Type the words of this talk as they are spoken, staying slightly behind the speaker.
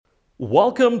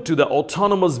Welcome to the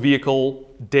Autonomous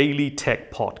Vehicle Daily Tech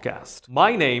Podcast.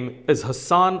 My name is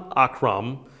Hassan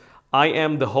Akram. I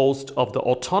am the host of the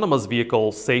Autonomous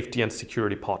Vehicle Safety and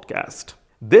Security Podcast.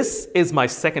 This is my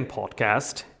second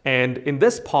podcast, and in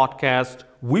this podcast,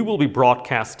 we will be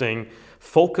broadcasting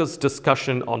focused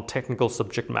discussion on technical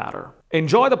subject matter.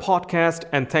 Enjoy the podcast,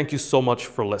 and thank you so much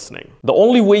for listening. The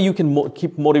only way you can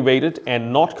keep motivated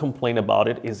and not complain about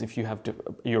it is if you have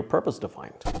your purpose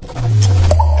defined.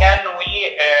 Can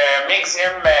we make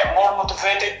them more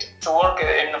motivated to work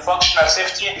in functional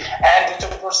safety and to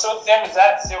pursue them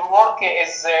that their work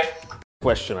is...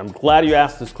 Question. I'm glad you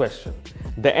asked this question.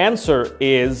 The answer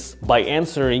is by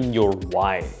answering your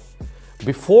why.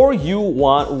 Before you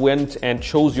went and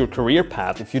chose your career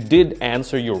path, if you did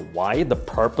answer your why, the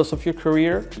purpose of your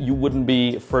career, you wouldn't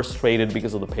be frustrated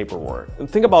because of the paperwork.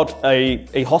 Think about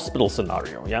a hospital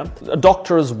scenario, yeah? A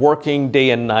doctor is working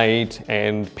day and night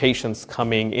and patients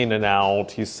coming in and out,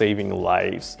 he's saving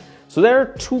lives. So there are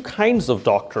two kinds of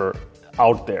doctor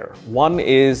out there. One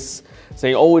is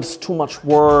saying, oh, it's too much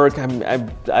work,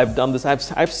 I've done this.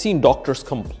 I've seen doctors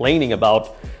complaining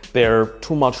about their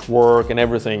too much work and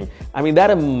everything. I mean, that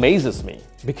amazes me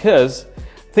because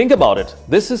think about it.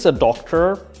 This is a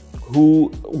doctor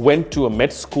who went to a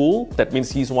med school. That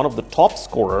means he's one of the top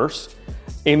scorers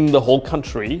in the whole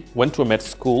country, went to a med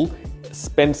school,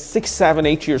 spent 6, 7,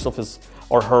 8 years of his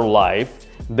or her life,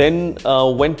 then took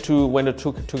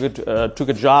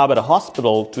a job at a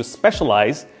hospital to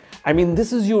specialize. I mean,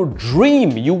 this is your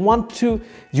dream. You want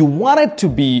it to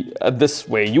be this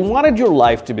way. You wanted your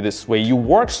life to be this way. You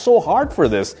worked so hard for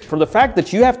this. For the fact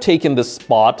that you have taken this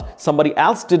spot, somebody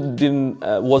else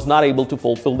was not able to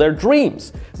fulfill their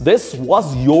dreams. This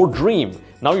was your dream.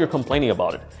 Now you're complaining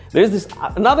about it. There's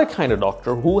another kind of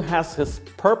doctor who has his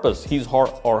purpose, his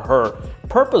or her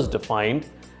purpose defined,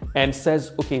 and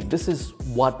says, okay, this is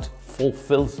what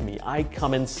fulfills me. I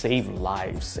come and save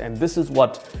lives, and this is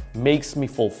what makes me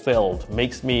fulfilled,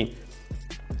 makes me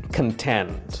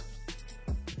content.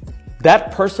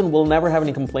 That person will never have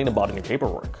any complaint about any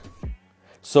paperwork.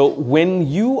 So when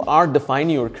you are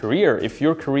defining your career, if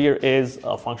your career is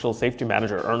a functional safety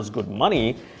manager, earns good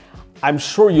money, I'm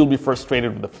sure you'll be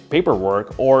frustrated with the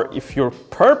paperwork. Or if your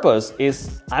purpose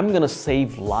is, I'm going to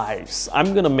save lives,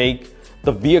 I'm going to make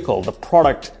the vehicle, the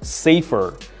product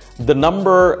safer. The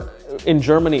number in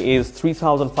Germany is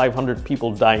 3,500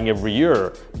 people dying every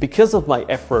year. Because of my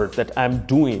effort that I'm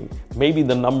doing, maybe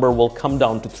the number will come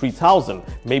down to 3,000.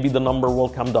 Maybe the number will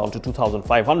come down to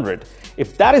 2,500.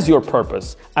 If that is your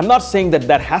purpose, I'm not saying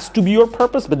that has to be your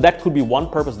purpose, but that could be one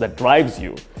purpose that drives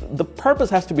you. The purpose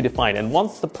has to be defined. And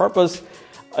once the purpose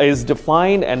is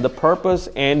defined and the purpose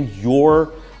and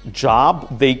your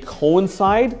job, they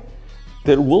coincide,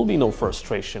 there will be no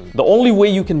frustration. The only way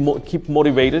you can keep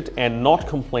motivated and not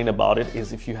complain about it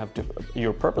is if you have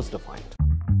your purpose defined.